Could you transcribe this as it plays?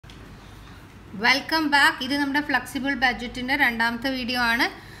Welcome back. This is our flexible budget in the രണ്ടാമത്തെ video ആണ്.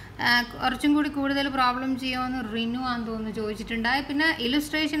 കുറച്ചും കൂടി കൂടുതൽ പ്രോബ്ലം ചെയ്യാമെന്ന് റിനു ആണെന്ന് തോന്നുന്നു ചോദിച്ചിട്ടുണ്ടായി. പിന്നെ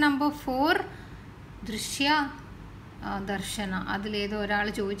ഇലുസ്ട്രേഷൻ നമ്പർ 4 ദർശന അതിലേതോ ഒരാൾ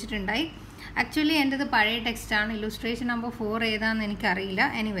ചോദിച്ചിട്ടുണ്ടായി. ആക്ച്വലി എൻ്റെത് പഴയ ടെക്സ്റ്റാണ്. ഇലുസ്ട്രേഷൻ നമ്പർ 4 ഏതാണെന്ന് എനിക്കറിയില്ല.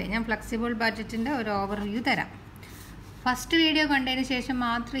 എനിവേ ഞാൻ ഫ്ലെക്സിബിൾ ബഡ്ജറ്റിൻ്റെ ഒരു ഓവർവ്യൂ തരാം. ഫസ്റ്റ് വീഡിയോ കണ്ടതിന് ശേഷം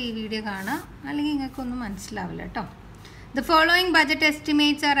മാത്രം ഈ വീഡിയോ കാണുക, അല്ലെങ്കിൽ നിങ്ങൾക്കൊന്നും മനസ്സിലാവില്ല കേട്ടോ. The following budget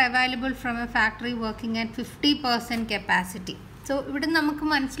estimates are available from a factory working at 50% capacity. So, ഇവിടെ നമുക്ക്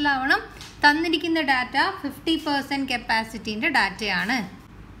മനസ്സിലാവണം തന്നിരിക്കുന്ന ഡാറ്റ 50% കപ്പാസിറ്റിൻ്റെ ഡാറ്റയാണ്.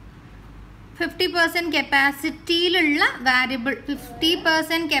 50% കപ്പാസിറ്റിയിലുള്ള വാരിയബിൾ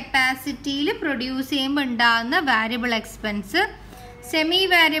 50% കപ്പാസിറ്റിയിൽ പ്രൊഡ്യൂസ് ചെയ്യുമ്പോൾ ഉണ്ടാകുന്ന variable expense, semi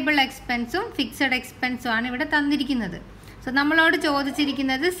variable എക്സ്പെൻസും fixed എക്സ്പെൻസും ആണ് ഇവിടെ തന്നിരിക്കുന്നത്. സോ നമ്മളോട്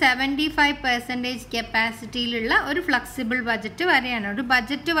ചോദിച്ചിരിക്കുന്നത് 75% കപ്പാസിറ്റിയിലുള്ള ഒരു ഫ്ലെക്സിബിൾ ബഡ്ജറ്റ് വരെയാണ്. ഒരു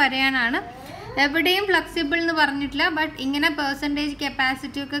ബഡ്ജറ്റ് വരെയാനാണ്. എവിടെയും ഫ്ലെക്സിബിൾ എന്ന് പറഞ്ഞിട്ടില്ല. ബട്ട് ഇങ്ങനെ പെർസെൻറ്റേജ്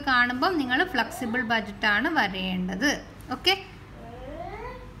കപ്പാസിറ്റി ഒക്കെ കാണുമ്പോൾ നിങ്ങൾ ഫ്ലെക്സിബിൾ ബഡ്ജറ്റാണ് വരേണ്ടത്. Okay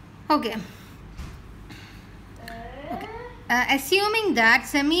okay assuming that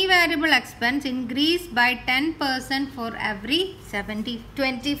semi-variable expense increase by 10% for every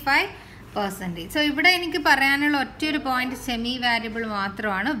 25%. So ഇവിടെ എനിക്ക് പറയാനുള്ള ഒറ്റയൊരു പോയിന്റ് സെമി വാരിയബിൾ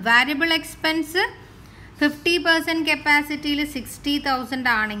മാത്രമാണ്. വാരിയബിൾ എക്സ്പെൻസ് 50% കപ്പാസിറ്റിയിൽ 60,000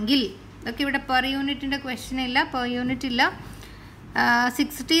 ആണെങ്കിൽ, ഇതൊക്കെ ഇവിടെ പെർ യൂണിറ്റിൻ്റെ ക്വസ്റ്റ്യൻ ഇല്ല, പെർ യൂണിറ്റ് ഇല്ല.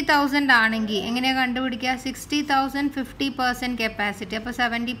 60,000 ആണെങ്കിൽ എങ്ങനെയാണ് കണ്ടുപിടിക്കുക? 60,000 50% കപ്പാസിറ്റി, അപ്പോൾ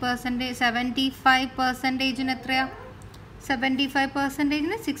 75%-ന് എത്രയാണ്?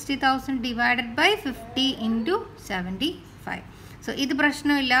 75%-ന് 60,000 ഡിവൈഡഡ് ബൈ 50 ഇൻറ്റു 75. സോ ഇത്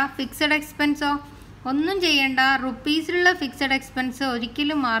പ്രശ്നമില്ല. ഫിക്സഡ് എക്സ്പെൻസോ ഒന്നും ചെയ്യേണ്ട. റുപ്പീസിലുള്ള ഫിക്സഡ് എക്സ്പെൻസ്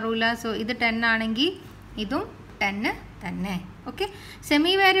ഒരിക്കലും മാറൂല. സോ ഇത് 10 ആണെങ്കിൽ ഇതും 10 തന്നെ. ഓക്കെ,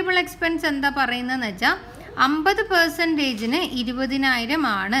 സെമി വാരിയബിൾ എക്സ്പെൻസ് എന്താ പറയുന്നതെന്ന് വെച്ചാൽ 50%-ന് 20,000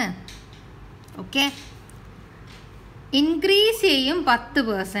 ആണ്. ഓക്കെ, ഇൻക്രീസ് ചെയ്യും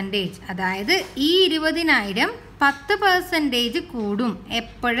 10%. അതായത് ഈ 20,000 10% കൂടും.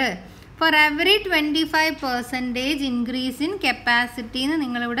 എപ്പോഴ്? For every 25% increase in capacity എന്ന്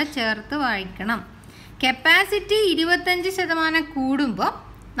നിങ്ങളിവിടെ ചേർത്ത് വായിക്കണം. കപ്പാസിറ്റി 25% കൂടുമ്പോൾ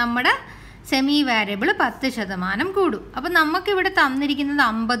നമ്മുടെ സെമി വാരിയബിൾ 10% കൂടും. അപ്പോൾ നമുക്കിവിടെ തന്നിരിക്കുന്നത്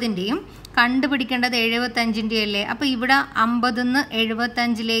 50-ൻ്റെയും കണ്ടുപിടിക്കേണ്ടത് 75-ൻ്റെയും അല്ലേ? അപ്പോൾ ഇവിടെ 50-ന്ന്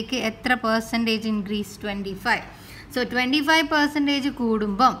 75-ലേക്ക് എത്ര പെർസെൻറ്റേജ് ഇൻക്രീസ്? 25. സോ 25%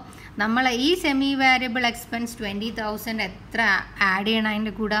 കൂടുമ്പം നമ്മൾ ഈ സെമി വാരിയബിൾ എക്സ്പെൻസ് 20,000 എത്ര ആഡ് ചെയ്യണം?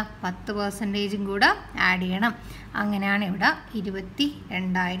 അതിൻ്റെ കൂടെ 10% കൂടെ ആഡ് ചെയ്യണം. അങ്ങനെയാണ് ഇവിടെ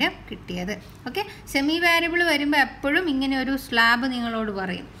 22,000 കിട്ടിയത്. ഓക്കെ, സെമി വാരിയബിൾ വരുമ്പോൾ എപ്പോഴും ഇങ്ങനെ ഒരു സ്ലാബ് നിങ്ങളോട്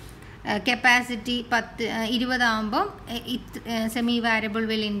പറയും. കപ്പാസിറ്റി 20 ആകുമ്പം semi variable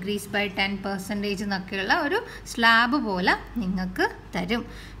will increase by 10% എന്നൊക്കെയുള്ള ഒരു സ്ലാബ് പോലെ നിങ്ങൾക്ക് തരും.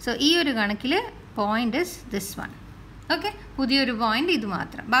 സോ ഈ ഒരു കണക്കിൽ point is this one. Okay, പുതിയൊരു പോയിന്റ് ഇത്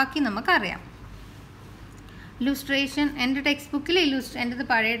മാത്രം, ബാക്കി നമുക്കറിയാം. ഇലുസ്ട്രേഷൻ എൻ്റെ ടെക്സ്റ്റ് ബുക്കിൽ എൻ്റെത്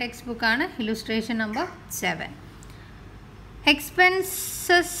പഴയ ടെക്സ്റ്റ് ബുക്കാണ്. Illustration number 7.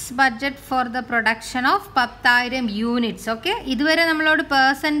 Expenses budget for the production of 10,000 units. Okay, ഇതുവരെ നമ്മളോട്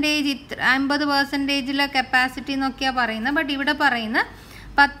പെർസെൻറ്റേജ് 50%-ലെ കപ്പാസിറ്റി എന്നൊക്കെയാണ് പറയുന്നത്. ബട്ട് ഇവിടെ പറയുന്ന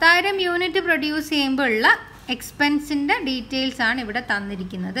 10,000 യൂണിറ്റ് പ്രൊഡ്യൂസ് ചെയ്യുമ്പോൾ ഉള്ള എക്സ്പെൻസിൻ്റെ ഡീറ്റെയിൽസ് ആണ് ഇവിടെ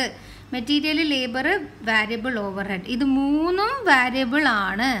തന്നിരിക്കുന്നത്. മെറ്റീരിയൽ, ലേബർ, വാരിയബിൾ ഓവർഹെഡ്, ഇത് മൂന്നും വാരിയബിൾ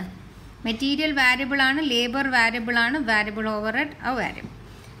ആണ്. മെറ്റീരിയൽ വാരിയബിൾ ആണ്, ലേബർ വാരിയബിൾ ആണ്, വാരിയബിൾ ഓവർഹെഡ് വാരിയബിൾ.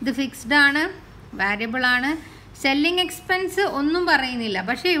 ഇത് ഫിക്സ്ഡ് ആണ്, വാരിയബിൾ ആണ്. സെല്ലിംഗ് എക്സ്പെൻസ് ഒന്നും പറയുന്നില്ല,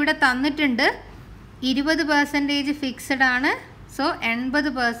 പക്ഷേ ഇവിടെ തന്നിട്ടുണ്ട് 20% ഫിക്സ്ഡ് ആണ്. സോ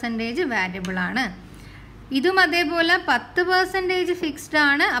 80% വാരിയബിൾ ആണ്. ഇതും അതേപോലെ 10% ഫിക്സ്ഡ്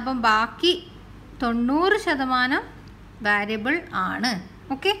ആണ്. അപ്പം ബാക്കി 90% വാരിയബിൾ ആണ്.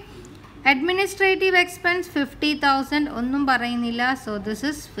 ഓക്കെ, അഡ്മിനിസ്ട്രേറ്റീവ് എക്സ്പെൻസ് 50,000 ഒന്നും പറയുന്നില്ല. So this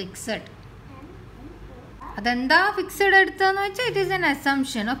is fixed. അതെന്താ ഫിക്സഡ് എടുത്തതെന്ന് വെച്ചാൽ it is N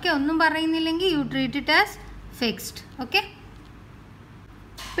assumption. Okay, ഒന്നും പറയുന്നില്ലെങ്കിൽ U treat it as fixed. Okay,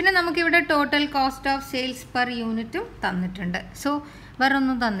 പിന്നെ നമുക്കിവിടെ total cost of sales per യൂണിറ്റും തന്നിട്ടുണ്ട്. സോ വേറെ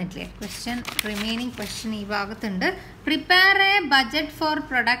ഒന്നും തന്നിട്ടില്ലേ? റിമൈനിങ് ക്വസ്റ്റ്യൻ ഈ ഭാഗത്തുണ്ട്. Prepare A budget for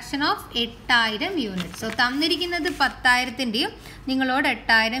production of 8,000 units. So തന്നിരിക്കുന്നത് 10,000-ൻ്റെയും നിങ്ങളോട്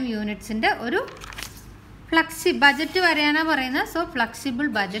 8,000 യൂണിറ്റ്സിൻ്റെ ഒരു ബഡ്ജറ്റ് വരെയാണ് പറയുന്നത്. സോ ഫ്ലെക്സിബിൾ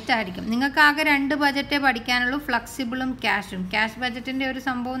ബഡ്ജറ്റ് ആയിരിക്കും. നിങ്ങൾക്ക് ആകെ 2 ബഡ്ജറ്റേ പഠിക്കാനുള്ളൂ, ഫ്ലെക്സിബിളും ക്യാഷും. ക്യാഷ് ബഡ്ജറ്റിൻ്റെ ഒരു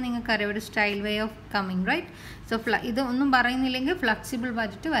സംഭവം നിങ്ങൾക്കറിയാം, ഒരു style way of coming, right? So ഇത് ഒന്നും പറയുന്നില്ലെങ്കിൽ ഫ്ലെക്സിബിൾ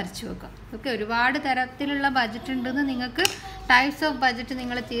ബഡ്ജറ്റ് വരച്ചു വെക്കാം. ഓക്കെ, ഒരുപാട് തരത്തിലുള്ള ബഡ്ജറ്റ് ഉണ്ടെന്ന് നിങ്ങൾക്ക് ടൈപ്സ് ഓഫ് ബഡ്ജറ്റ്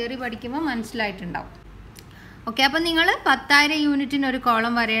നിങ്ങൾ തിയറി പഠിക്കുമ്പോൾ മനസ്സിലായിട്ടുണ്ടാവും. ഓക്കെ, അപ്പം നിങ്ങൾ 10,000 യൂണിറ്റിന് ഒരു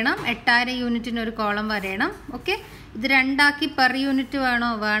കോളം വരയണം, 8,000 യൂണിറ്റിന് ഒരു കോളം വരയണം. ഓക്കെ, ഇത് രണ്ടാക്കി പെർ യൂണിറ്റ്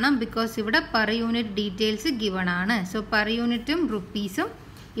വേണം, ബിക്കോസ് ഇവിടെ പെർ യൂണിറ്റ് ഡീറ്റെയിൽസ് ഗിവൺ ആണ്. സോ പെർ യൂണിറ്റും റുപ്പീസും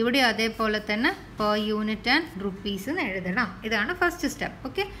ഇവിടെ അതേപോലെ തന്നെ പെർ യൂണിറ്റ് ആൻഡ് റുപ്പീസ് എഴുതണം. ഇതാണ് ഫസ്റ്റ് സ്റ്റെപ്പ്.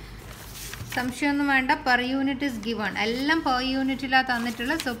 ഓക്കെ, സംശയമൊന്നും വേണ്ട, പെർ യൂണിറ്റ് ഇസ് ഗിവൺ, എല്ലാം പെർ യൂണിറ്റിലാണ്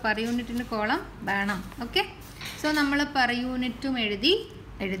തന്നിട്ടുള്ളത്. സോ പെർ യൂണിറ്റിന് കോളം വേണം. ഓക്കെ, സോ നമ്മൾ പെർ യൂണിറ്റും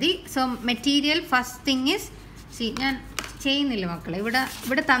എഴുതി. So material first thing is, ഞാൻ ചെയ്യുന്നില്ല മക്കളെ,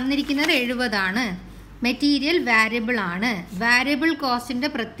 ഇവിടെ തന്നിരിക്കുന്നത് 70 ആണ്. മെറ്റീരിയൽ വാരിയബിൾ ആണ്. വാരിയബിൾ കോസ്റ്റിൻ്റെ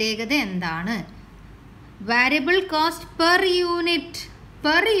പ്രത്യേകത എന്താണ്? Variable cost per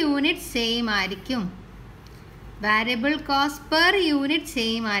unit same ആയിരിക്കും. Variable cost per unit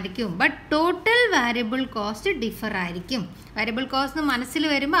same ആയിരിക്കും, but total variable cost differ ആയിരിക്കും. വാരിയബിൾ കോസ്റ്റ് മനസ്സിൽ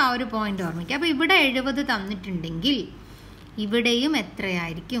വരുമ്പോൾ ആ ഒരു പോയിന്റ് ഓർമ്മിക്കുക. അപ്പോൾ ഇവിടെ 70 തന്നിട്ടുണ്ടെങ്കിൽ ഇവിടെയും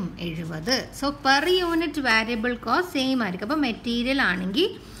എത്രയായിരിക്കും? 70. So per unit variable cost same ആയിരിക്കും. അപ്പോൾ മെറ്റീരിയൽ ആണെങ്കിൽ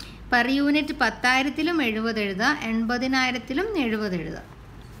പെർ യൂണിറ്റ് 10,000-ലും 70 എഴുതുക, 80,000-ലും 70 എഴുതുക.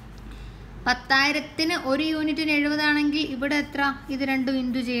 10,000-ന് ഒരു യൂണിറ്റിന് 70 ആണെങ്കിൽ ഇവിടെ എത്ര? ഇത് രണ്ടും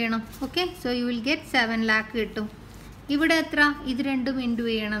ഇൻറ്റു ചെയ്യണം. Okay, so you will get 7 lakh കിട്ടും. ഇവിടെ എത്ര? ഇത് രണ്ടും ഇൻറ്റു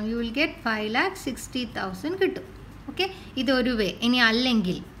ചെയ്യണം. യു വിൽ ഗെറ്റ് 5,60,000 കിട്ടും. ഓക്കെ, ഇതൊരു വേ. ഇനി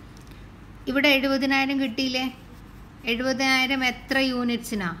അല്ലെങ്കിൽ ഇവിടെ 70,000 കിട്ടിയില്ലേ? 70,000 എത്ര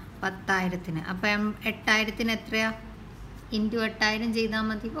യൂണിറ്റ്സിനാ? 10,000-ന്. അപ്പം 8,000-ന് എത്രയാ? ഇൻറ്റു 8,000 ചെയ്താൽ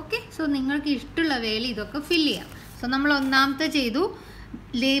മതി. ഓക്കെ, സോ നിങ്ങൾക്ക് ഇഷ്ടമുള്ള വേല ഇതൊക്കെ ഫില്ല് ചെയ്യാം. സോ നമ്മൾ ഒന്നാമത്തെ ചെയ്തു.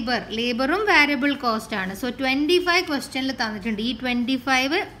 ലേബറും വാരിയബിൾ കോസ്റ്റ് ആണ്. സോ 25 ക്വസ്റ്റ്യനിൽ തന്നിട്ടുണ്ട്. ഈ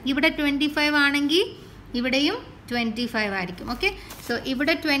 25 ഇവിടെ 25 ആണെങ്കിൽ ഇവിടെയും 25 ആയിരിക്കും. ഓക്കെ, സോ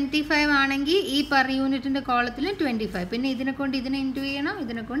ഇവിടെ 25 ആണെങ്കിൽ ഈ പെർ യൂണിറ്റിൻ്റെ കോളത്തിൽ 25, പിന്നെ ഇതിനെ കൊണ്ട് ഇതിനെ ഇൻറ്റു ചെയ്യണം,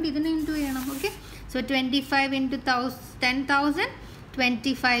 ഇതിനെ കൊണ്ട് ഇതിനെ ഇൻറ്റു ചെയ്യണം. Okay, so 25 into 10,000,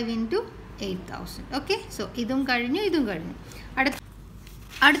 25 into 8,000. Okay, so ഇതും കഴിഞ്ഞു.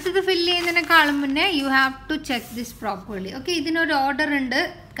 അടുത്തത് ഫില്ല് ചെയ്യുന്നതിനേക്കാളും മുന്നേ you have to check this properly. Okay, ഇതിനൊരു ഓർഡർ ഉണ്ട്.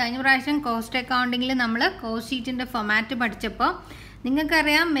 കഴിഞ്ഞ പ്രാവശ്യം കോസ്റ്റ് അക്കൗണ്ടിങ്ങിൽ നമ്മൾ കോസ്റ്റ് ഷീറ്റിൻ്റെ ഫൊമാറ്റ് പഠിച്ചപ്പോൾ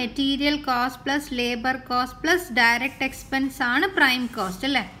നിങ്ങൾക്കറിയാം material cost plus labour cost plus direct expense ആണ് പ്രൈം കോസ്റ്റ്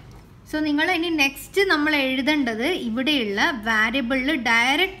അല്ലേ? സോ നിങ്ങൾ ഇനി നെക്സ്റ്റ് നമ്മൾ എഴുതേണ്ടത് ഇവിടെയുള്ള വാരിയബിളിൽ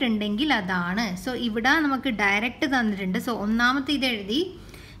ഡയറക്റ്റ് ഉണ്ടെങ്കിൽ അതാണ്. സോ ഇവിടെ നമുക്ക് ഡയറക്റ്റ് തന്നിട്ടുണ്ട്. സോ ഒന്നാമത്തെ ഇത് എഴുതി,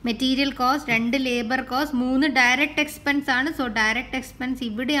 material cost, 2 labour cost, 3 direct expense ആണ്. സോ ഡയറക്റ്റ് എക്സ്പെൻസ്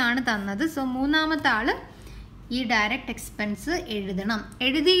ഇവിടെയാണ് തന്നത്. സോ മൂന്നാമത്തെ ആള് ഈ ഡയറക്റ്റ് എക്സ്പെൻസ് എഴുതണം.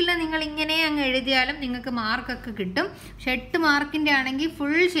 എഴുതിയില്ല നിങ്ങൾ ഇങ്ങനെ അങ്ങ് എഴുതിയാലും നിങ്ങൾക്ക് മാർക്കൊക്കെ കിട്ടും. പക്ഷെ 8 മാർക്കിൻ്റെ ആണെങ്കിൽ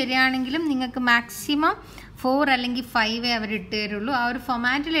ഫുൾ ശരിയാണെങ്കിലും നിങ്ങൾക്ക് മാക്സിമം 4 അല്ലെങ്കിൽ 5 അവർ ഇട്ട് തരുള്ളൂ. ആ ഒരു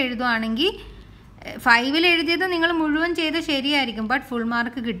ഫൊമാറ്റിൽ എഴുതുവാണെങ്കിൽ 5-ൽ എഴുതിയത് നിങ്ങൾ മുഴുവൻ ചെയ്ത് ശരിയായിരിക്കും, ബട്ട് ഫുൾ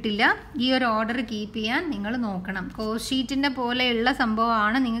മാർക്ക് കിട്ടില്ല. ഈ ഒരു ഓർഡർ കീപ്പ് ചെയ്യാൻ നിങ്ങൾ നോക്കണം. കോസ്റ്റ് ഷീറ്റിൻ്റെ പോലെയുള്ള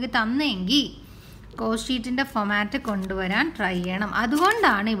സംഭവമാണ് നിങ്ങൾക്ക് തന്നെങ്കിൽ കോസ്റ്റ് ഷീറ്റിൻ്റെ ഫൊമാറ്റ് കൊണ്ടുവരാൻ ട്രൈ ചെയ്യണം.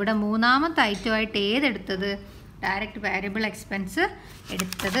 അതുകൊണ്ടാണ് ഇവിടെ മൂന്നാമത്തെ ഐറ്റമായിട്ട് ഏതെടുത്തത്? ഡയറക്റ്റ് വാരിയബിൾ എക്സ്പെൻസ്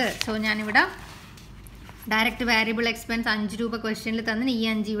എടുത്തത്. സോ ഞാനിവിടെ ഡയറക്റ്റ് വാരിയബിൾ എക്സ്പെൻസ് 5 രൂപ ക്വസ്റ്റ്യനിൽ തന്നിന്. ഈ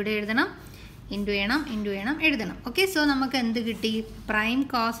 5 ഇവിടെ എഴുതണം, ഇൻറ്റു ചെയ്യണം, എഴുതണം. ഓക്കെ, സോ നമുക്ക് എന്ത് കിട്ടി? പ്രൈം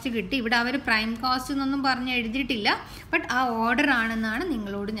കോസ്റ്റ് കിട്ടി. ഇവിടെ അവർ പ്രൈം കോസ്റ്റ് എന്നൊന്നും പറഞ്ഞ് എഴുതിയിട്ടില്ല, ബട്ട് ആ ഓർഡർ ആണെന്നാണ്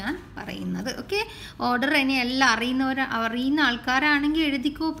നിങ്ങളോട് ഞാൻ പറയുന്നത്. ഓക്കെ, ഓർഡർ ഇനി എല്ലാം അറിയുന്ന ആൾക്കാരാണെങ്കിൽ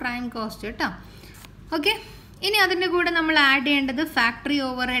എഴുതിക്കോ പ്രൈം കോസ്റ്റ് കേട്ടോ. ഓക്കെ, ഇനി അതിൻ്റെ കൂടെ നമ്മൾ ആഡ് ചെയ്യേണ്ടത് ഫാക്ടറി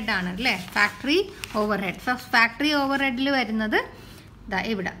ഓവർ ഹെഡ് ആണ് അല്ലേ? Factory over head. Factory over ഹെഡിൽ വരുന്നത്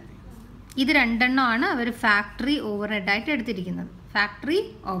ഇവിടെ ഇത് 2 എണ്ണമാണ് അവർ ഫാക്ടറി ഓവർ ഹെഡായിട്ട് എടുത്തിരിക്കുന്നത്. ഫാക്ടറി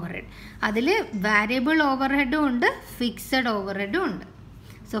ഓവർ ഹെഡ്, അതിൽ വാരിയബിൾ ഓവർ ഹെഡും ഉണ്ട്, ഫിക്സഡ് ഓവർ ഹെഡും ഉണ്ട്.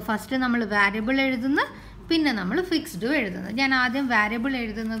 സോ ഫസ്റ്റ് നമ്മൾ വാരിയബിൾ എഴുതുന്നു, പിന്നെ നമ്മൾ ഫിക്സ്ഡും എഴുതുന്നത്. ഞാൻ ആദ്യം വാരിയബിൾ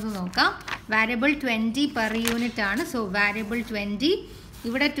എഴുതുന്നത് നോക്കാം. വാരിയബിൾ 20 പെർ യൂണിറ്റ് ആണ്. സോ വാരിയബിൾ 20,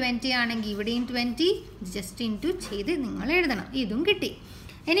 ഇവിടെ 20 ആണെങ്കിൽ ഇവിടെയും 20, ജസ്റ്റ് ഇൻറ്റു ചെയ്ത് നിങ്ങൾ എഴുതണം. ഇതും കിട്ടി.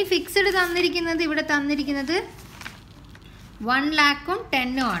 ഇനി ഫിക്സഡ് തന്നിരിക്കുന്നത് ഇവിടെ തന്നിരിക്കുന്നത് 1 lakhും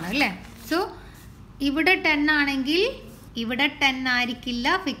 10ഉം ആണ് അല്ലേ? സോ ഇവിടെ 10 ആണെങ്കിൽ ഇവിടെ 10 ആയിരിക്കില്ല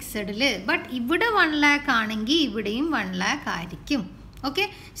ഫിക്സഡിൽ, ബട്ട് ഇവിടെ 1 lakh ആണെങ്കിൽ ഇവിടെയും 1 lakh ആയിരിക്കും. ഓക്കെ,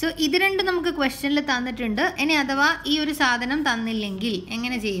 സോ ഇത് രണ്ടും നമുക്ക് ക്വസ്റ്റ്യനിൽ തന്നിട്ടുണ്ട്. ഇനി അഥവാ ഈ ഒരു സാധനം തന്നില്ലെങ്കിൽ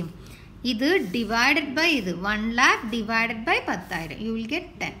എങ്ങനെ ചെയ്യും? ഇത് ഡിവൈഡഡ് ബൈ ഇത് 1 lakh divided by 10,000, you will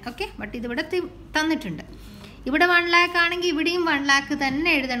get 10. Okay, but ഇതിവിടെ തന്നിട്ടുണ്ട്. ഇവിടെ 1 lakh ആണെങ്കിൽ ഇവിടെയും 1 lakh തന്നെ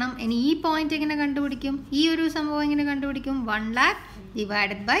എഴുതണം. ഇനി ഈ പോയിന്റ് എങ്ങനെ കണ്ടുപിടിക്കും? ഈ ഒരു സംഭവം എങ്ങനെ കണ്ടുപിടിക്കും? 1 lakh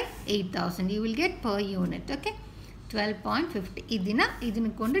divided by 8,000, you will get per unit. Okay, 12.50. ഇതിനെ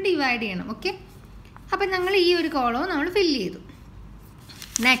കൊണ്ട് ഡിവൈഡ് ചെയ്യണം. ഓക്കെ, അപ്പം ഞങ്ങൾ ഈ ഒരു കോളവും നമ്മൾ ഫില്ല് ചെയ്തു.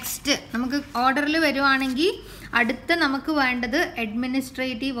 നെക്സ്റ്റ് നമുക്ക് ഓർഡറിൽ വരുവാണെങ്കിൽ അടുത്ത നമുക്ക് വേണ്ടത്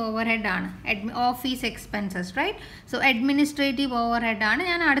അഡ്മിനിസ്ട്രേറ്റീവ് ഓവർ ഹെഡ് ആണ്. Office expenses, right? So administrative over head ആണ്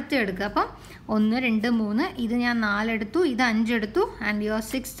ഞാൻ അടുത്ത് എടുക്കുക. അപ്പം 1, 2, 3, ഇത് ഞാൻ 4 എടുത്തു, ഇത് 5 എടുത്തു. And your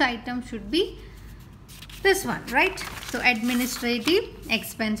 6th item should be this one, right? So administrative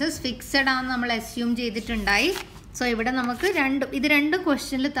expenses fixed ആണെന്ന് നമ്മൾ അസ്യൂം ചെയ്തിട്ടുണ്ടായി. സോ ഇവിടെ നമുക്ക് ഇത് രണ്ട്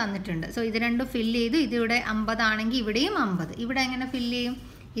ക്വസ്റ്റ്യനിൽ തന്നിട്ടുണ്ട്. സോ ഇത് രണ്ടും ഫില്ല് ചെയ്തു. ഇതിവിടെ 50 ആണെങ്കിൽ ഇവിടെയും 50. ഇവിടെ എങ്ങനെ ഫില്ല് ചെയ്യും?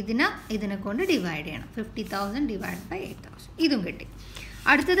 ഇതിനെ കൊണ്ട് ഡിവൈഡ് ചെയ്യണം. 50,000 ഡിവൈഡ് ബൈ 8,000. ഇതും കിട്ടി.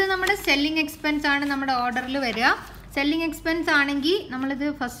 അടുത്തത് നമ്മുടെ സെല്ലിംഗ് എക്സ്പെൻസ് ആണ് നമ്മുടെ ഓർഡറിൽ വരിക. സെല്ലിംഗ് എക്സ്പെൻസ് ആണെങ്കിൽ നമ്മളിത്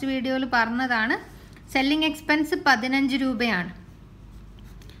ഫസ്റ്റ് വീഡിയോയിൽ പറഞ്ഞതാണ്. സെല്ലിംഗ് എക്സ്പെൻസ് 15 രൂപയാണ്.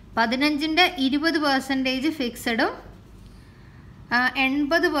 15ൻ്റെ 20% ഫിക്സഡും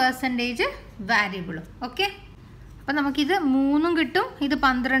 80% വാരിയബിളും. ഓക്കെ, അപ്പം നമുക്കിത് 3 കിട്ടും, ഇത്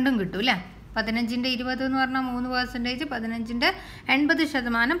 12 കിട്ടും അല്ലേ? 15ൻ്റെ 20 എന്ന് പറഞ്ഞാൽ 3%, 15ൻ്റെ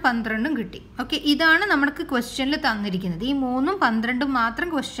 80% 12 കിട്ടി. ഓക്കെ, ഇതാണ് നമുക്ക് ക്വസ്റ്റ്യനിൽ തന്നിരിക്കുന്നത്. ഈ 3ഉം 12ഉം മാത്രം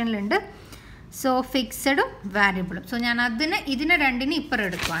ക്വസ്റ്റ്യനിലുണ്ട്. സോ ഫിക്സഡും വാരിയബിളും. സോ ഞാൻ ഇതിനെ രണ്ടിനും ഇപ്പുറം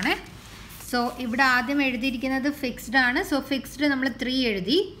എടുക്കുവാണേ. സോ ഇവിടെ ആദ്യം എഴുതിയിരിക്കുന്നത് ഫിക്സ്ഡ് ആണ്. സോ ഫിക്സ്ഡ് നമ്മൾ 3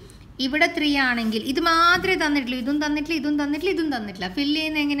 എഴുതി. ഇവിടെ 3 ആണെങ്കിൽ ഇത് മാത്രമേ തന്നിട്ടില്ല, ഇതും തന്നിട്ടില്ല, ഇതും തന്നിട്ടില്ല, ഇതും തന്നിട്ടില്ല. ഫില്ല്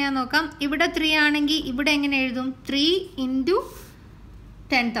ചെയ്യുന്നത് എങ്ങനെയാണെന്ന് നോക്കാം. ഇവിടെ 3 ആണെങ്കിൽ ഇവിടെ എങ്ങനെ എഴുതും? 3 ×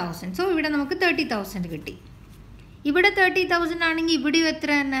 10,000. സോ ഇവിടെ നമുക്ക് 30,000 കിട്ടി. ഇവിടെ 30,000 ആണെങ്കിൽ ഇവിടെ എത്ര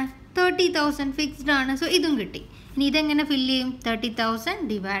തന്നെ? 30,000 ഫിക്സ്ഡ് ആണ്. സോ ഇതും കിട്ടി. ഇനി ഇതെങ്ങനെ ഫില്ല് ചെയ്യും? 30,000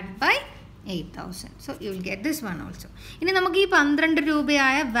 divide by 8,000. So you will get this one also. ഇനി നമുക്ക് ഈ 12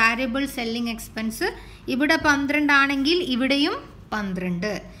 രൂപയായ വാരിയബിൾ സെല്ലിംഗ് എക്സ്പെൻസ് ഇവിടെ 12 ആണെങ്കിൽ ഇവിടെയും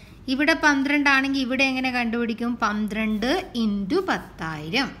 12. ഇവിടെ 12 ആണെങ്കിൽ ഇവിടെ എങ്ങനെ കണ്ടുപിടിക്കും? 12 ×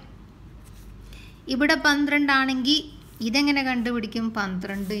 10,000. ഇവിടെ 12 ആണെങ്കിൽ ഇതെങ്ങനെ കണ്ടുപിടിക്കും?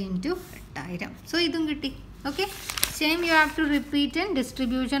 12 × 8,000. സോ ഇതും കിട്ടി. Okay, same you have to repeat in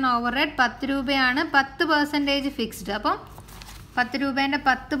distribution over head. 10 രൂപയാണ്, 10% ഫിക്സ്ഡ്. അപ്പം 10 രൂപേൻ്റെ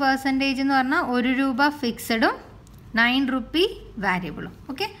 10% എന്ന് പറഞ്ഞാൽ 1 രൂപ ഫിക്സഡും 9 റുപ്പി വാരിയബിളും.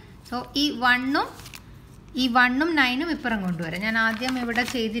 ഓക്കെ, സോ ഈ 1ഉം 9ഉം ഇപ്പുറം കൊണ്ടുവരാം. ഞാൻ ആദ്യം ഇവിടെ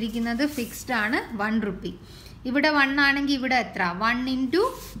ചെയ്തിരിക്കുന്നത് ഫിക്സ്ഡ് ആണ്, 1 റുപ്പി. ഇവിടെ 1 ആണെങ്കിൽ ഇവിടെ എത്ര? 1 ×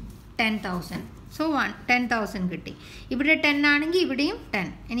 10,000. സോ 10,000 കിട്ടി. ഇവിടെ 10 ആണെങ്കിൽ ഇവിടെയും 10.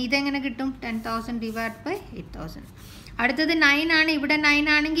 ഇനി ഇതെങ്ങനെ കിട്ടും? 10,000 ഡിവൈഡ് ബൈ 8,000. അടുത്തത് 9 ആണ്. ഇവിടെ 9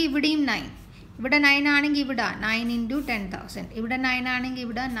 ആണെങ്കിൽ ഇവിടെയും 9. ഇവിടെ 9 ആണെങ്കിൽ ഇവിടെ 9 × 10,000. ഇവിടെ 9 ആണെങ്കിൽ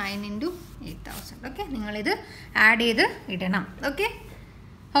ഇവിടെ 9 × 8,000. ഓക്കെ, നിങ്ങളിത് ആഡ് ചെയ്ത് ഇടണം.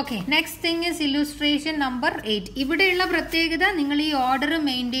 Okay, next thing is illustration number 8. ഇവിടെയുള്ള പ്രത്യേകത നിങ്ങൾ ഈ ഓർഡർ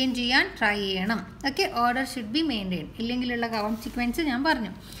മെയിൻറ്റെയിൻ ചെയ്യാൻ ട്രൈ ചെയ്യണം. Okay, order should be maintain. ഇല്ലെങ്കിലുള്ള consequence ഞാൻ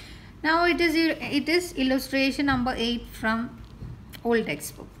പറഞ്ഞു. Now it is illustration number 8 from old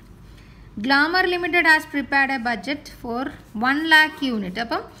textbook. Glamour Limited has prepared a budget for 1 lakh unit.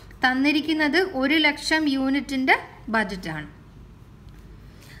 അപ്പം തന്നിരിക്കുന്നത് 1 ലക്ഷം യൂണിറ്റിൻ്റെ ബഡ്ജറ്റാണ്.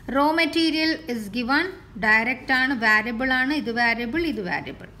 Raw material is given. Direct ആണ്, variable ആണ്. ഇത് വാരിയബിൾ, ഇത്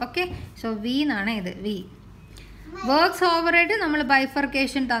വാരിയബിൾ. ഓക്കെ, സോ വി എന്നാണ് ഇത് വി. വർക്ക്സ് ഓവർ ഹെഡ് നമ്മൾ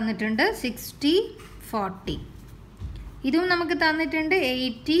ബൈഫർക്കേഷൻ തന്നിട്ടുണ്ട്, 60-40. ഇതും നമുക്ക് തന്നിട്ടുണ്ട്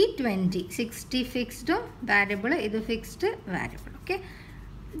 80-20. 60 ഫിക്സ്ഡും വാരിയബിൾ, ഇത് ഫിക്സ്ഡ് വാരിയബിൾ. ഓക്കെ,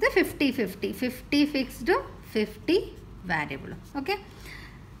 ഇത് 50-50. 50 ഫിക്സ്ഡും 50 വാരിയബിളും. Okay,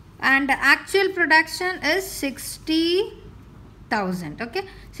 and actual production is 60,000. Okay,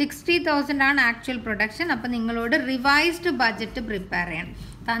 60,000 ആണ് ആക്ച്വൽ പ്രൊഡക്ഷൻ. അപ്പം നിങ്ങളോട് റിവൈസ്ഡ് ബഡ്ജറ്റ് പ്രിപ്പയർ ചെയ്യണം.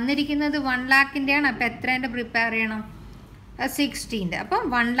 തന്നിരിക്കുന്നത് 1 ലാക്കിൻ്റെയാണ്. അപ്പം എത്രേൻ്റെ പ്രിപ്പയർ ചെയ്യണം? 60ൻ്റെ. അപ്പം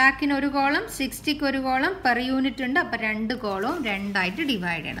 1 ലാക്കിന് ഒരു കോളം, 60ക്ക് ഒരു കോളം, പെർ യൂണിറ്റ് ഉണ്ട്. അപ്പം 2 കോളവും 2ആയിട്ട്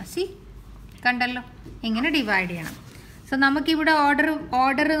ഡിവൈഡ് ചെയ്യണം. കണ്ടല്ലോ ഇങ്ങനെ ഡിവൈഡ് ചെയ്യണം. സോ നമുക്കിവിടെ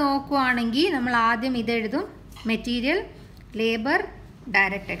ഓർഡർ നോക്കുവാണെങ്കിൽ നമ്മൾ ആദ്യം ഇതെഴുതും. മെറ്റീരിയൽ, ലേബർ,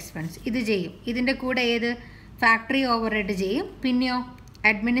 ഡയറക്റ്റ് എക്സ്പെൻസ് ഇത് ചെയ്യും. ഇതിൻ്റെ കൂടെ ഏത്? ഫാക്ടറി ഓവർ ഹെഡ് ചെയ്യും. പിന്നെയോ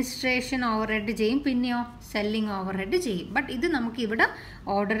അഡ്മിനിസ്ട്രേഷൻ ഓവർ ഹെഡ് ചെയ്യും. പിന്നെയോ സെല്ലിംഗ് ഓവർ ഹെഡ് ചെയ്യും. ബട്ട് ഇത് നമുക്കിവിടെ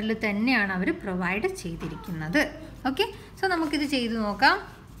ഓർഡറിൽ തന്നെയാണ് അവർ പ്രൊവൈഡ് ചെയ്തിരിക്കുന്നത്. ഓക്കെ, സോ നമുക്കിത് ചെയ്ത് നോക്കാം.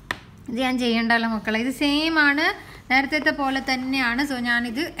 ഇത് ഞാൻ ചെയ്യേണ്ടല്ലോ മക്കളെ, ഇത് സെയിം ആണ്, നേരത്തെ പോലെ തന്നെയാണ്. സോ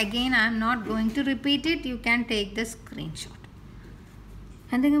ഞാനിത് again I am not going to repeat it. You can take the screenshot.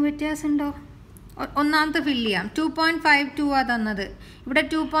 എന്തെങ്കിലും വ്യത്യാസമുണ്ടോ? ഒന്നാമത്തെ ഫില്ല് ചെയ്യാം. 2.52 ആ തന്നത്. ഇവിടെ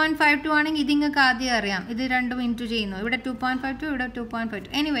 2.52 ആണെങ്കിൽ ഇതിങ്ങൾക്ക് ആദ്യം അറിയാം. ഇത് രണ്ടും ഇൻറ്റു ചെയ്യുന്നു. ഇവിടെ 2.52, ഇവിടെ 2.52.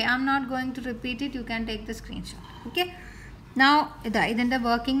 Anyway I am not going to repeat it. You can take the screenshot. Okay, now ഇതിൻ്റെ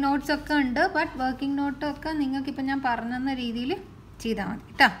വർക്കിംഗ് നോട്ട്സ് ഒക്കെ ഉണ്ട്. ബട്ട് വർക്കിംഗ് നോട്ടൊക്കെ നിങ്ങൾക്കിപ്പോൾ ഞാൻ പറഞ്ഞെന്ന രീതിയിൽ ചെയ്താൽ മതി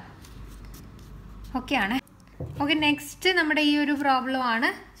കേട്ടോ. ഓക്കെ ആണ്. ഓക്കെ, നെക്സ്റ്റ് നമ്മുടെ ഈ ഒരു പ്രോബ്ലം ആണ്.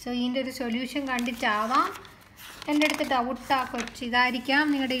 സോ ഇതിൻ്റെ ഒരു സൊല്യൂഷൻ കണ്ടിട്ടാവാം എൻ്റെ അടുത്ത് ഡൗട്ടാ ഇതായിരിക്കാം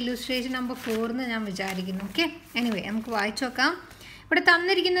നിങ്ങളുടെ ഇല്ലുസ്ട്രേഷൻ നമ്പർ 4 എന്ന് ഞാൻ വിചാരിക്കുന്നു. ഓക്കെ, എനിവേ നമുക്ക് വായിച്ചു നോക്കാം. ഇവിടെ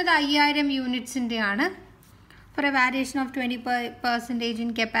തന്നിരിക്കുന്നത് 5000 യൂണിറ്റ്സിൻ്റെയാണ്. For a variation of 20% in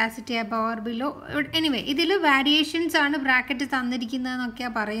capacity above or below. Anyway, ഇതിൽ variations ആണ് ബ്രാക്കറ്റ്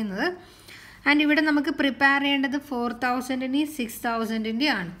തന്നിരിക്കുന്നതെന്നൊക്കെയാണ് പറയുന്നത്. ആൻഡ് ഇവിടെ നമുക്ക് പ്രിപ്പയർ ചെയ്യേണ്ടത് 4000 6000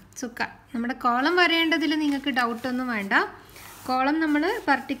 ആണ്. സോ നമ്മുടെ കോളം വരേണ്ടതിൽ നിങ്ങൾക്ക് ഡൗട്ടൊന്നും വേണ്ട. കോളം നമ്മൾ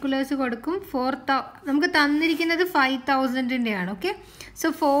പർട്ടിക്കുലേഴ്സ് കൊടുക്കും. നമുക്ക് തന്നിരിക്കുന്നത് 5000 ആണ്. ഓക്കെ, സോ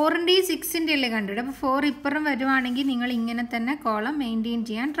 4 6 അല്ലേ കണ്ടിട്ട്. അപ്പോൾ 4 ഇപ്പുറം വരുവാണെങ്കിൽ നിങ്ങൾ ഇങ്ങനെ തന്നെ കോളം മെയിൻറ്റെയിൻ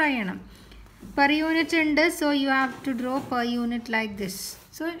ചെയ്യാൻ ട്രൈ ചെയ്യണം. Per unit ഉണ്ട്, so you have to draw per unit like this.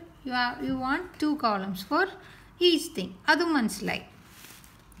 So you want 2 columns for each thing. അതും മനസ്സിലായി.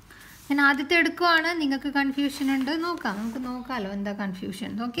 ഞാൻ ആദ്യത്തെ എടുക്കുവാണ്. നിങ്ങൾക്ക് കൺഫ്യൂഷൻ ഉണ്ട്, നമുക്ക് നോക്കാമല്ലോ എന്താ confusion.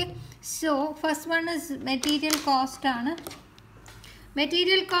 Okay, so first one is material cost ആണ്.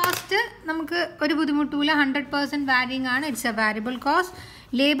 മെറ്റീരിയൽ കോസ്റ്റ് നമുക്ക് ഒരു ബുദ്ധിമുട്ടില്ല. 100% വാരിയിങ് ആണ്. It's A variable cost.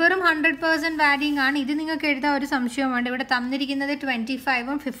 ലേബറും 100% varying ആണ്. ഇത് നിങ്ങൾക്ക് എഴുതാൻ ഒരു സംശയവും വേണ്ട. ഇവിടെ തന്നിരിക്കുന്നത്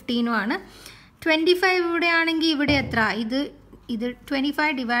 25ഉം 15ഉം ആണ്. 25 ഇവിടെ ആണെങ്കിൽ ഇവിടെ എത്ര? ഇത്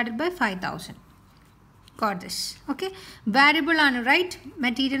 25 divided by 5000. Got this. Okay, variable ആണ്, റൈറ്റ്?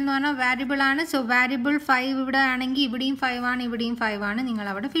 മെറ്റീരിയൽ എന്ന് പറഞ്ഞാൽ വാരിയബിൾ ആണ്. സോ വാരിയബിൾ 5 ഇവിടെ ആണെങ്കിൽ ഇവിടെയും 5 ആണ്, ഇവിടെയും 5 ആണ്. നിങ്ങൾ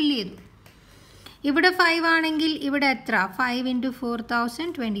അവിടെ ഫില്ല് ചെയ്തു. ഇവിടെ 5 ആണെങ്കിൽ ഇവിടെ എത്ര? 5 × 4000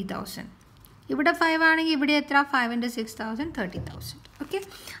 20,000. ഇവിടെ 5 ആണെങ്കിൽ ഇവിടെ എത്ര? 5 × 6000 30,000. ഓക്കെ,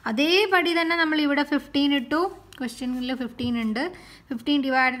 അതേപടി തന്നെ നമ്മൾ ഇവിടെ 15 ഇട്ടു. ക്വസ്റ്റ്യനിൽ 15 ഉണ്ട്. 15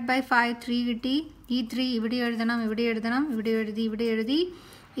 ഡിവൈഡഡ് ബൈ 5 3 കിട്ടി. ഈ 3 ഇവിടെ എഴുതണം, ഇവിടെ എഴുതണം, ഇവിടെ എഴുതി, ഇവിടെ എഴുതി.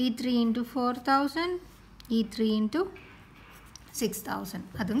 ഈ 3 × 4000, ഈ 3 × 6000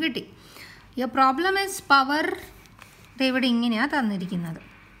 അതും കിട്ടി. Your problem is power. ഇവിടെ ഇങ്ങനെയാണ് തന്നിരിക്കുന്നത്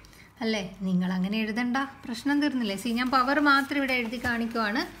അല്ലേ? നിങ്ങൾ അങ്ങനെ എഴുതണ്ട, പ്രശ്നം തീർന്നില്ലേ? സി, ഞാൻ പവർ മാത്രം ഇവിടെ എഴുതി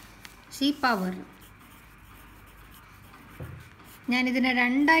കാണിക്കുവാണ്. സി, പവർ ഞാനിതിനെ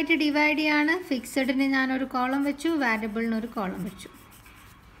 2ആയിട്ട് ഡിവൈഡ് ചെയ്യാണ്. ഫിക്സഡിന് ഞാനൊരു കോളം വെച്ചു, വാരിയബിളിനൊരു കോളം വെച്ചു.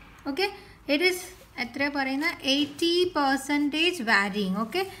 ഓക്കെ, ഇറ്റ് ഈസ് എത്ര പറയുന്ന 80% വാരിയിങ്.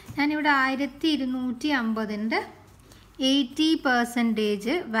 ഓക്കെ, ഞാനിവിടെ 1250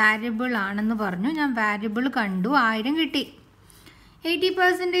 80% വാരിയബിൾ ആണെന്ന് പറഞ്ഞു. ഞാൻ വാരിയബിൾ കണ്ടു, 1000 കിട്ടി.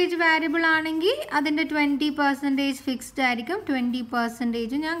 80% വാരിയബിൾ ആണെങ്കിൽ അതിൻ്റെ 20% ഫിക്സ്ഡ് ആയിരിക്കും.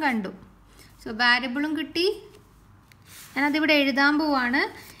 20% ഞാൻ കണ്ടു. സോ വാരിയബിളും കിട്ടി. ഞാനതിവിടെ എഴുതാൻ പോവാണ്.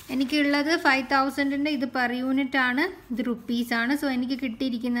 എനിക്കുള്ളത് 5000 ഇത് പെർ യൂണിറ്റ് ആണ്, ഇത് റുപ്പീസ് ആണ്. സോ എനിക്ക്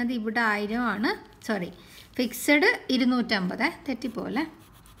കിട്ടിയിരിക്കുന്നത് ഇവിടെ 1000 ആണ്. Sorry, fixed 250, തെറ്റിപ്പോലെ.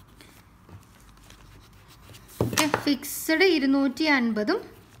 Okay, fixed 250ഉം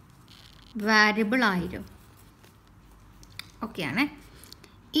variable 1000. ഓക്കെയാണേ.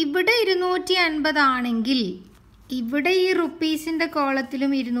 ഇവിടെ 250 ആണെങ്കിൽ ഇവിടെ ഈ റുപ്പീസിൻ്റെ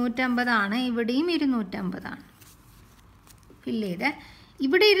കോളത്തിലും 250 ആണ്, ഇവിടെയും 250 ആണ്. ഫില്ല് ചെയ്തേ.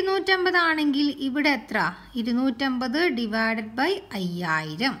 ഇവിടെ 250 ആണെങ്കിൽ ഇവിടെ എത്ര? 250 ഡിവൈഡഡ് ബൈ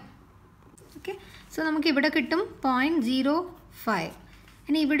 5000. ഓക്കെ, സോ നമുക്ക് ഇവിടെ കിട്ടും 0.05.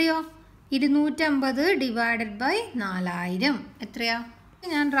 ഇനി ഇവിടെയോ 250 ഡിവൈഡഡ് ബൈ 4000 എത്രയാ?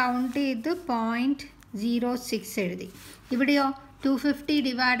 ഞാൻ റൗണ്ട് ചെയ്ത് 0.06 എഴുതി. ഇവിടെയോ 250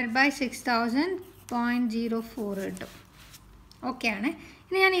 ഡിവൈഡഡ് ബൈ 6000 0.04 കിട്ടും. ഓക്കെ ആണ്.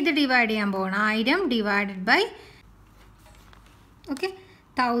 ഇനി ഞാൻ ഇത് ഡിവൈഡ് ചെയ്യാൻ പോകണം. 1000 ഡിവൈഡഡ് ബൈ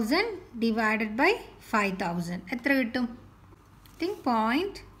 1000 ഡിവൈഡഡ് ബൈ 5000 എത്ര കിട്ടും? ഐ തിങ്ക്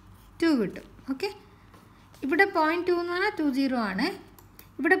 0.2 കിട്ടും. ഓക്കെ, ഇവിടെ 0.2 എന്ന് പറഞ്ഞാൽ 20 ആണ്.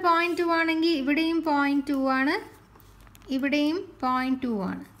 ഇവിടെ 0.2 ആണെങ്കിൽ ഇവിടെയും 0.2 ആണ്, ഇവിടെയും 0.2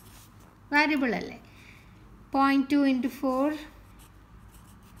 ആണ്. വാരിയബിൾ അല്ലേ? 0.2 × 4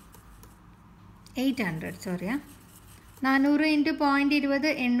 800. സോറിയാ, 400 ×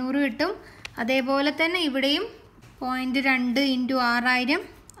 0.20 800 കിട്ടും. അതേപോലെ തന്നെ ഇവിടെയും 0.2 × 6000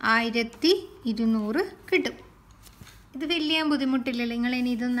 1200 കിട്ടും. ഇത് ഫില്ല് ചെയ്യാൻ ബുദ്ധിമുട്ടില്ലല്ലോ. നിങ്ങൾ ഇനി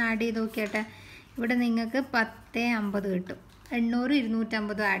ഇതൊന്ന് ആഡ് ചെയ്ത് നോക്കിയാട്ടെ. ഇവിടെ നിങ്ങൾക്ക് 1050 കിട്ടും. 800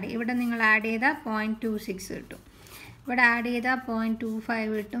 250 ആഡ് ചെയ്യും. ഇവിടെ നിങ്ങൾ ആഡ് ചെയ്താൽ 0.26 കിട്ടും. ഇവിടെ ആഡ് ചെയ്താൽ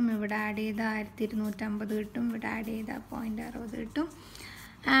 0.25 കിട്ടും. ഇവിടെ ആഡ് ചെയ്താൽ 1250 കിട്ടും. ഇവിടെ ആഡ് ചെയ്താൽ 0.60 കിട്ടും.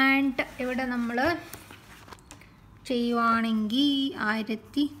 ആൻഡ് ഇവിടെ നമ്മൾ ചെയ്യുവാണെങ്കിൽ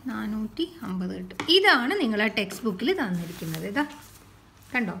 1450 കിട്ടും. ഇതാണ് നിങ്ങളെ ടെക്സ്റ്റ് ബുക്കിൽ തന്നിരിക്കുന്നത്. ഇതാ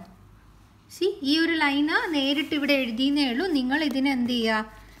കണ്ടോ? സി, ഈ ഒരു ലൈന് നേരിട്ട് ഇവിടെ എഴുതിയെന്നേ ഉള്ളൂ. നിങ്ങൾ ഇതിനെ എന്ത്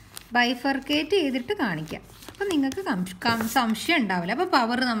ചെയ്യുക? ബൈഫർക്കേറ്റ് ചെയ്തിട്ട് കാണിക്കുക. അപ്പം നിങ്ങൾക്ക് സംശയം ഉണ്ടാവില്ല. അപ്പോൾ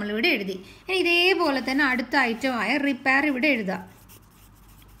പവർ നമ്മളിവിടെ എഴുതി. ഇനി ഇതേപോലെ തന്നെ അടുത്ത ഐറ്റമായ റിപ്പയർ ഇവിടെ എഴുതുക.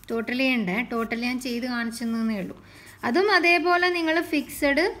 ടോട്ടലി ഉണ്ട്, ടോട്ടലി ഞാൻ ചെയ്ത് കാണിച്ചെന്നേ ഉള്ളൂ. അതും അതേപോലെ നിങ്ങൾ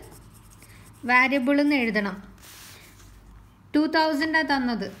ഫിക്സഡ് വാരിയബിൾ എന്ന് എഴുതണം. 2000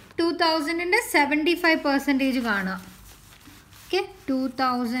 തന്നത്. 2000 75% കാണുക. ഓക്കെ,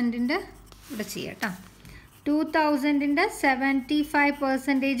 2000 ഇവിടെ ചെയ്യാം കേട്ടോ. 2000-ന്റെ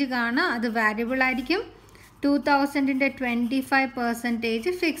 75% കാണാം, അത് വാരിയബിൾ ആയിരിക്കും. 2000-ന്റെ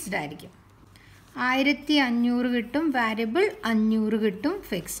 25% ഫിക്സ്ഡ് ആയിരിക്കും. 1500 കിട്ടും വാരിയബിൾ, 500 കിട്ടും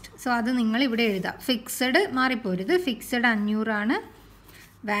ഫിക്സ്ഡ്. സോ അത് നിങ്ങൾ ഇവിടെ എഴുതാം. ഫിക്സഡ് മാറിപ്പോരുത്. ഫിക്സഡ് 500 ആണ്,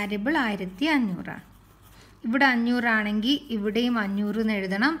 വാരിയബിൾ 1500 ആണ്. ഇവിടെ 500 ആണെങ്കിൽ ഇവിടെയും 500 എന്ന്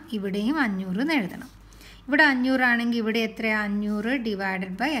എഴുതണം, ഇവിടെയും 500 എന്ന് എഴുതണം. ഇവിടെ 500 ആണെങ്കിൽ ഇവിടെ എത്രയാണ്? 500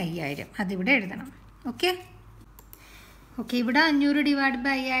 ഡിവൈഡഡ് ബൈ 5000 അതിവിടെ എഴുതണം. ഓക്കെ ഓക്കെ ഇവിടെ 500 ഡിവൈഡ്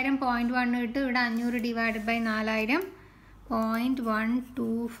ബൈ 5000 0.1 കിട്ടും. ഇവിടെ 500 ഡിവൈഡ് ബൈ 4000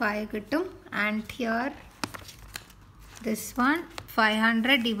 0.125 കിട്ടും. And here this one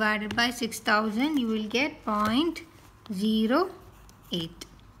 500 divided by 6000 you will get 0.08.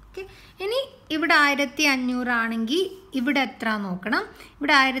 Okay, ഇനി ഇവിടെ 1500 ആണെങ്കിൽ ഇവിടെ എത്ര നോക്കണം.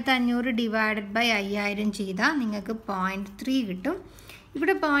 ഇവിടെ 1500 ഡിവൈഡഡ് ബൈ 5000 ചെയ്താൽ നിങ്ങൾക്ക് 0.3 കിട്ടും.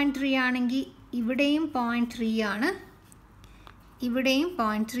 ഇവിടെ 0.3 ആണെങ്കിൽ ഇവിടെയും 0.3 ആണ്, ഇവിടെയും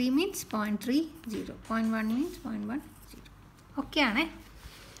 0.3 മീൻസ് 0.30, 0.1 മീൻസ് 0.10. ഓക്കെ ആണേ.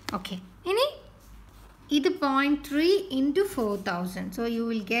 ഓക്കെ, ഇനി ഇത് 0.3 into 4000. So you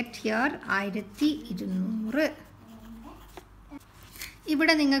will get here 1200.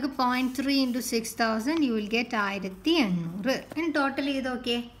 ഇവിടെ നിങ്ങൾക്ക് 0.3 ഇൻറ്റു 6000 യു വിൽ ഗെറ്റ് 1800. ഇനി ടോട്ടൽ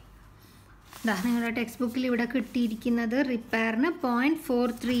ചെയ്തോക്കെ. ഇതാ നിങ്ങളുടെ ടെക്സ്റ്റ് ബുക്കിൽ ഇവിടെ കിട്ടിയിരിക്കുന്നത് റിപ്പയറിന്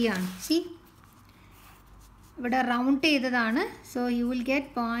 0.43 ആണ്. സി ഇവിടെ റൗണ്ട് ചെയ്തതാണ്. So you will get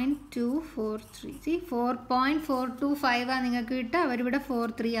 0.243. C 4.425 ആണ് നിങ്ങൾക്ക് കിട്ടുക. അവരിവിടെ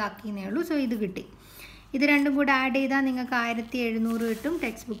 43 ആക്കിയേ ഉള്ളൂ. സോ ഇത് കിട്ടി. ഇത് രണ്ടും കൂടെ ആഡ് ചെയ്താൽ നിങ്ങൾക്ക് 1700 കിട്ടും.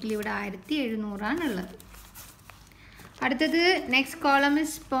 ടെക്സ്റ്റ് ബുക്കിൽ ഇവിടെ 1700 ആണുള്ളത്. അടുത്തത് നെക്സ്റ്റ് കോളം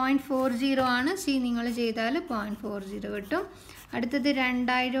ഇസ് 0.40 ആണ്. സി നിങ്ങൾ ചെയ്താൽ 0.40 കിട്ടും. അടുത്തത്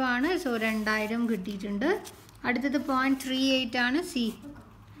 2000 ആണ്. സോ 2000 കിട്ടിയിട്ടുണ്ട്. അടുത്തത് 0.38 ആണ്. സി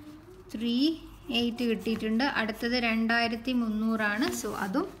 38 കിട്ടിയിട്ടുണ്ട്. അടുത്തത് 2300 ആണ്. സോ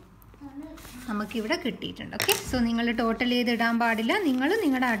അതും നമുക്കിവിടെ കിട്ടിയിട്ടുണ്ട്. ഓക്കെ, സോ നിങ്ങൾ ടോട്ടൽ ചെയ്ത് ഇടാൻ പാടില്ല. നിങ്ങൾ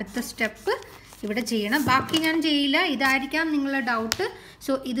നിങ്ങളുടെ അടുത്ത സ്റ്റെപ്പ് ഇവിടെ ചെയ്യണം. ബാക്കി ഞാൻ ചെയ്യില്ല, ഇതായിരിക്കാം നിങ്ങളുടെ ഡൗട്ട്.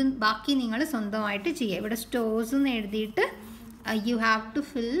 സോ ഇത് ബാക്കി നിങ്ങൾ സ്വന്തമായിട്ട് ചെയ്യുക. ഇവിടെ സ്റ്റോഴ്സ് എന്ന് എഴുതിയിട്ട് you have to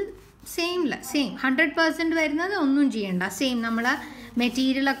fill same 100% വരുന്നത് ഒന്നും ചെയ്യണ്ട. സെയിം നമ്മൾ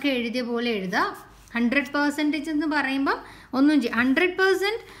മെറ്റീരിയലൊക്കെ എഴുതിയ പോലെ എഴുതുക. 100% എന്ന് പറയുമ്പം ഒന്നും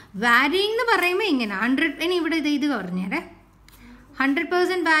 100% വാരിയിങ് എന്ന് പറയുമ്പോൾ ഇങ്ങനെ 100. ഇനി ഇവിടെ ഇത് പറഞ്ഞേരെ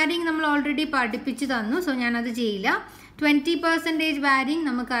 100% വാരിയിങ് നമ്മൾ ഓൾറെഡി പഠിപ്പിച്ച് തന്നു. സോ ഞാനത് ചെയ്യില്ല. 20% വാരിയിങ്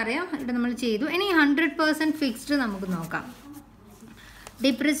നമുക്കറിയാം, ഇവിടെ നമ്മൾ ചെയ്തു. ഇനി 100% ഫിക്സ്ഡ് നമുക്ക് നോക്കാം.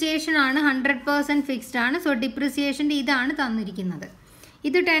 ഡിപ്രിസിയേഷൻ ആണ്, 100% ഫിക്സ്ഡ് ആണ്. സോ ഡിപ്രിസിയേഷൻ്റെ ഇതാണ് തന്നിരിക്കുന്നത്.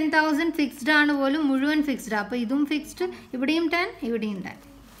 ഇത് 10,000 ഫിക്സ്ഡ് ആണ് പോലും, മുഴുവൻ ഫിക്സ്ഡ്. അപ്പോൾ ഇതും ഫിക്സ്ഡ്. ഇവിടെയും 10, ഇവിടെയും 10.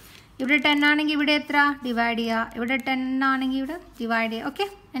 ഇവിടെ 10 ആണെങ്കിൽ ഇവിടെ എത്ര ഡിവൈഡ് ചെയ്യുക, ഇവിടെ 10 ആണെങ്കിൽ ഇവിടെ ഡിവൈഡ് ചെയ്യുക. ഓക്കെ,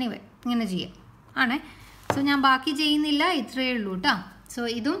 എനിവേ ഇങ്ങനെ ചെയ്യാം ആണേ. സോ ഞാൻ ബാക്കി ചെയ്യുന്നില്ല, ഇത്രയേ ഉള്ളൂ കേട്ടോ. സോ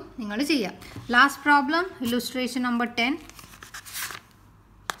ഇതും നിങ്ങൾ ചെയ്യാം. Last problem illustration number 10.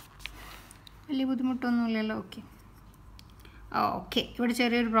 വലിയ ബുദ്ധിമുട്ടൊന്നുമില്ലല്ലോ. ഓക്കെ ഓക്കെ ഇവിടെ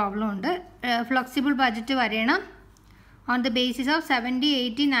ചെറിയൊരു പ്രോബ്ലം ഉണ്ട്. Flexible budget വരയണം on the basis of 70,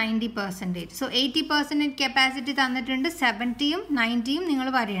 80, 90%. So 80% capacity തന്നിട്ടുണ്ട്. 70യും 90യും നിങ്ങൾ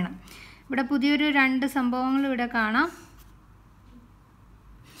വരയണം. ഇവിടെ പുതിയൊരു 2 സംഭവങ്ങൾ ഇവിടെ കാണാം.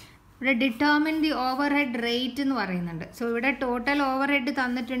 ഇവിടെ determine the over head rate എന്ന് പറയുന്നുണ്ട്. സോ ഇവിടെ ടോട്ടൽ ഓവർ ഹെഡ്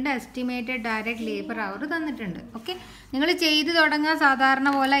തന്നിട്ടുണ്ട്, എസ്റ്റിമേറ്റഡ് ഡയറക്റ്റ് ലേബർ അവർ തന്നിട്ടുണ്ട്. ഓക്കെ, നിങ്ങൾ ചെയ്ത് തുടങ്ങാൻ സാധാരണ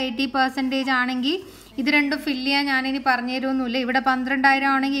പോലെ 80% ആണെങ്കിൽ ഇത് രണ്ടും ഫില്ല് ചെയ്യാൻ ഞാനിനി പറഞ്ഞു തരുമൊന്നുമില്ല. ഇവിടെ 12,000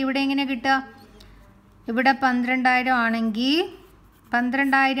 ആണെങ്കിൽ ഇവിടെ എങ്ങനെ കിട്ടുക? ഇവിടെ 12,000 ആണെങ്കിൽ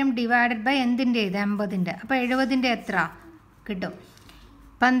 12,000 ഡിവൈഡഡ് ബൈ എന്തിൻ്റെ ഇത് 80-ൻ്റെ. അപ്പോൾ 70-ൻ്റെ എത്ര കിട്ടും?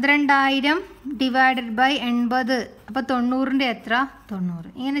 12,000 ഡിവൈഡഡ് ബൈ 80. അപ്പോൾ 90-ൻ്റെ എത്ര? 90.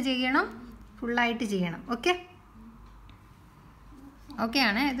 ഇങ്ങനെ ചെയ്യണം, ഫുള്ളായിട്ട് ചെയ്യണം. ഓക്കെ ഓക്കെ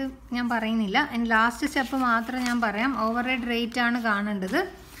ആണ്. ഇത് ഞാൻ പറയുന്നില്ല. ഇനി ലാസ്റ്റ് സ്റ്റെപ്പ് മാത്രം ഞാൻ പറയാം. ഓവർ ഹെഡ് റേറ്റ് ആണ് കാണേണ്ടത്.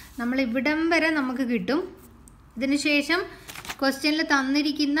 നമ്മൾ ഇവിടം വരെ നമുക്ക് കിട്ടും. ഇതിന് ശേഷം ക്വസ്റ്റ്യനിൽ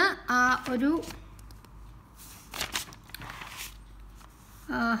തന്നിരിക്കുന്ന ആ ഒരു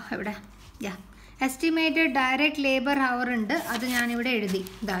എവിടെ എസ്റ്റിമേറ്റഡ് ഡയറക്റ്റ് ലേബർ ഹവർ ഉണ്ട്, അത് ഞാനിവിടെ എഴുതി.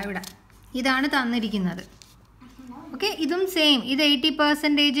 ഇവിടെ ഇതാണ് തന്നിരിക്കുന്നത്. ഓക്കെ, ഇതും സെയിം. ഇത്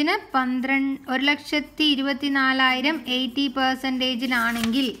 80%-ന് 1,24,000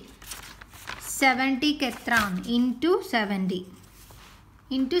 80%-ലാണെങ്കിൽ 70-ക്ക് എത്ര ആണ്? ഇൻറ്റു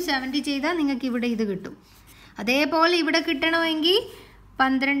 70 ചെയ്താൽ നിങ്ങൾക്ക് ഇവിടെ ഇത് കിട്ടും. അതേപോലെ ഇവിടെ കിട്ടണമെങ്കിൽ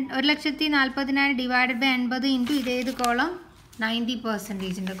 1,40,40,000 ഡിവൈഡഡ് ബൈ 80 ഇൻറ്റു ഇതേത് കോളം?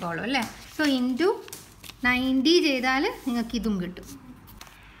 90%-ൻ്റെ കോളം അല്ലേ. സോ ഇൻറ്റു 90 ചെയ്താൽ നിങ്ങൾക്ക് ഇതും കിട്ടും.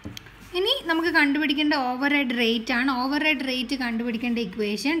 ഇനി നമുക്ക് കണ്ടുപിടിക്കേണ്ട ഓവർ ഹെഡ് റേറ്റ് ആണ്. Over head rate കണ്ടുപിടിക്കേണ്ട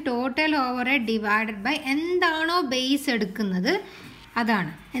equation total over head divided by എന്താണോ ബേസ് എടുക്കുന്നത്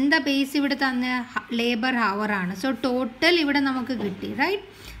അതാണ്. എന്താ ബേസ് ഇവിടെ തന്ന ലേബർ ഹവർ ആണ്. സോ ടോട്ടൽ ഇവിടെ നമുക്ക് കിട്ടി, right?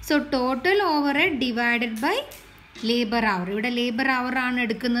 So total over head divided by labour hour. ഇവിടെ ലേബർ അവർ ആണ്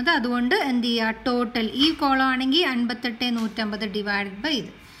എടുക്കുന്നത്, അതുകൊണ്ട് എന്ത് ചെയ്യുക, ടോട്ടൽ ഈ കോളം ആണെങ്കിൽ 58,150 ഡിവൈഡഡ് ബൈ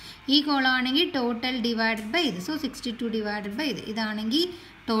ഇത്, ഈ കോളം ആണെങ്കിൽ ടോട്ടൽ ഡിവൈഡഡ് ബൈ ഇത്. സോ 62 ഡിവൈഡഡ് ബൈ ഇത്. ഇതാണെങ്കിൽ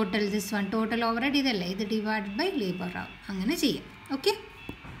total this one, total over head ഇതല്ലേ, ഇത് ഡിവൈഡഡ് ബൈ ലേബർ അവർ. അങ്ങനെ ചെയ്യാം. ഓക്കെ,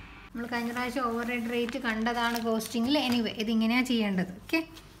 നമ്മൾ കഴിഞ്ഞ പ്രാവശ്യം ഓവർ ഹെഡ് റേറ്റ് കണ്ടതാണ് കോസ്റ്റിങ്ങിൽ. എനിവേ ഇതിങ്ങനെയാണ് ചെയ്യേണ്ടത്. ഓക്കെ,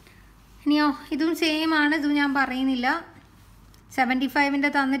 ഇനിയോ ഇതും സെയിം ആണ്, ഇതും ഞാൻ പറയുന്നില്ല. 75ൻ്റെ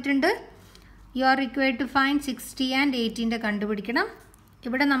തന്നിട്ടുണ്ട്. You are required to find 60 and 80ൻ്റെ കണ്ടുപിടിക്കണം.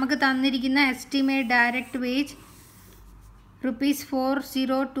 ഇവിടെ നമുക്ക് തന്നിരിക്കുന്ന estimate direct wage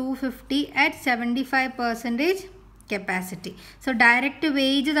 ₹40250 at 75% capacity. So direct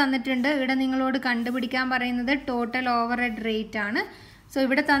wage തന്നിട്ടുണ്ട്. ഇവിടെ നിങ്ങളോട് കണ്ടുപിടിക്കാൻ പറയുന്നത് ടോട്ടൽ ഓവർ ഹെഡ് റേറ്റ് ആണ്. സോ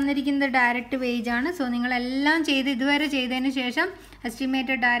ഇവിടെ തന്നിരിക്കുന്നത് ഡയറക്റ്റ് വേജ് ആണ്. സോ നിങ്ങളെല്ലാം ഇതുവരെ ചെയ്തതിന് ശേഷം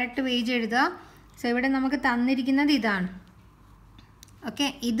എസ്റ്റിമേറ്റഡ് ഡയറക്റ്റ് വേജ് എഴുതുക. സോ ഇവിടെ നമുക്ക് തന്നിരിക്കുന്നത് ഇതാണ്. ഓക്കെ,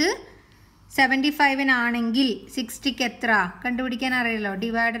 ഇത് 75-നാണെങ്കിൽ 60ക്ക് എത്ര കണ്ടുപിടിക്കാൻ അറിയാലോ,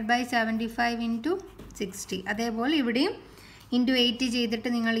 ഡിവൈഡഡ് ബൈ 75 into 60. അതേപോലെ ഇവിടെയും into 80 ചെയ്തിട്ട്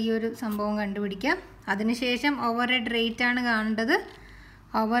നിങ്ങൾ ഈ ഒരു സംഭവം കണ്ടുപിടിക്കുക. അതിനുശേഷം ഓവർ ഹെഡ് റേറ്റ് ആണ് കാണേണ്ടത്.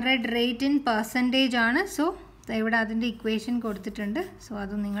 Over head rate in percentage ആണ്. സോ ഇവിടെ അതിൻ്റെ ഇക്വേഷൻ കൊടുത്തിട്ടുണ്ട്. സോ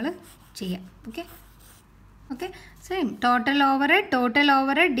അത് നിങ്ങൾ ചെയ്യാം. Okay okay, same total over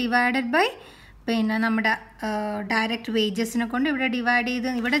head divided by പിന്നെ നമ്മുടെ ഡയറക്റ്റ് വേജസിനെ കൊണ്ട് ഇവിടെ ഡിവൈഡ് ചെയ്ത്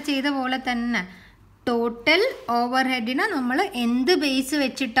ഇവിടെ ചെയ്ത പോലെ തന്നെ ടോട്ടൽ ഓവർ ഹെഡിനെ നമ്മൾ എന്ത് ബേസ്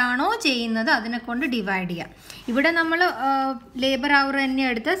വെച്ചിട്ടാണോ ചെയ്യുന്നത് അതിനെ കൊണ്ട് ഡിവൈഡ് ചെയ്യാം. ഇവിടെ നമ്മൾ ലേബർ അവർ തന്നെ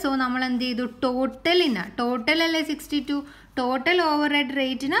എടുത്ത്. സോ നമ്മൾ എന്ത് ചെയ്തു, ടോട്ടൽ അല്ലേ 62, ടോട്ടൽ ഓവർ ഹെഡ്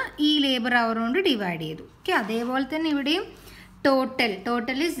റേറ്റിന് ഈ ലേബർ അവർ കൊണ്ട് ഡിവൈഡ് ചെയ്തു. ഓക്കെ, അതേപോലെ തന്നെ ഇവിടെയും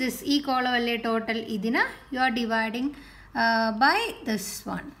ടോട്ടൽ ഇസ് ദിസ്, ഈ കോളം അല്ലേ ടോട്ടൽ, ഇതിന് you are dividing by this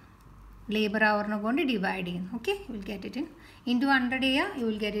one, labour അവറിനെ കൊണ്ട് ഡിവൈഡ് ചെയ്യുന്നു. Okay, you will get it into 100 ചെയ്യുക, you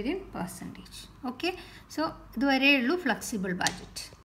will get it in percentage. Okay, so ഇതുവരെയുള്ളൂ flexible budget.